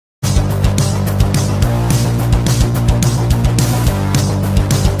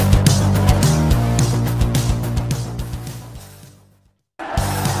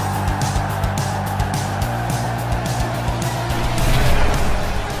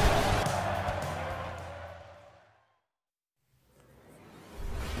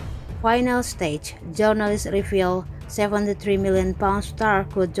Final stage, journalists reveal £73 million star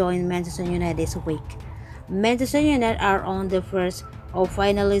could join Manchester United this week. Manchester United are on the verge of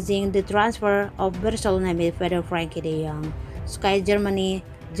finalizing the transfer of Barcelona midfielder Frenkie de Jong, Sky Germany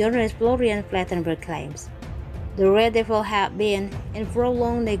journalist Florian Plettenberg claims. The Red Devils have been in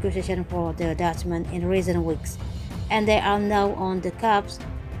prolonged negotiation for the Dutchman in recent weeks, and they are now on the cusp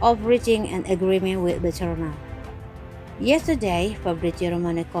of reaching an agreement with Barcelona. Yesterday, Fabrizio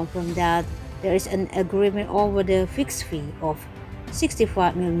Romano confirmed that there is an agreement over the fixed fee of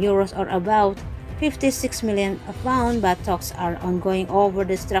 €65 million or about £56 million, but talks are ongoing over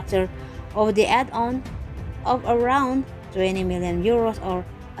the structure of the add-on of around €20 million or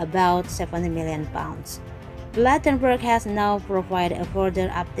about £70 million. Plettenberg has now provided a further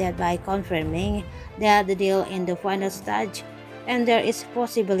update by confirming that the deal in the final stage and there is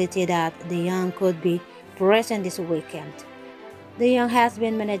possibility that De Jong could be present this weekend. De Jong has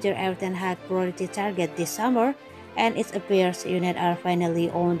been manager Everton had priority target this summer, and it appears United are finally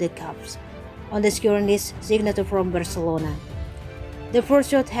on the cusp on the securing this signature from Barcelona. The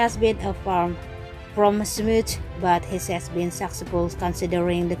first shot has been a farm from Smooth, but he has been successful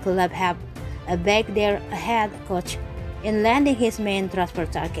considering the club have backed their head coach in landing his main transfer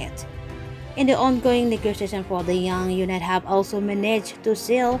target. In the ongoing negotiation for De Jong, United have also managed to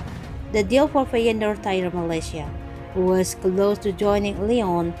seal the deal for Feyenoord Tyre Malaysia, who was close to joining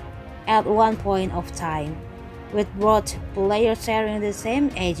Lyon at one point of time. With both players sharing the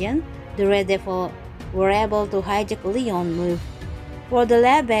same agent, the Red Devils were able to hijack Lyon move for the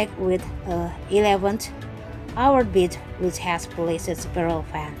layback with a 11th-hour bid, which has pleased several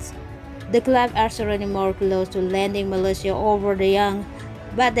fans. The club are certainly more close to landing Malaysia over De Jong,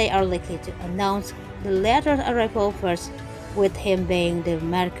 but they are likely to announce the latter's arrival first, with him being the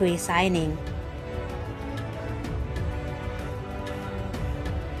marquee signing.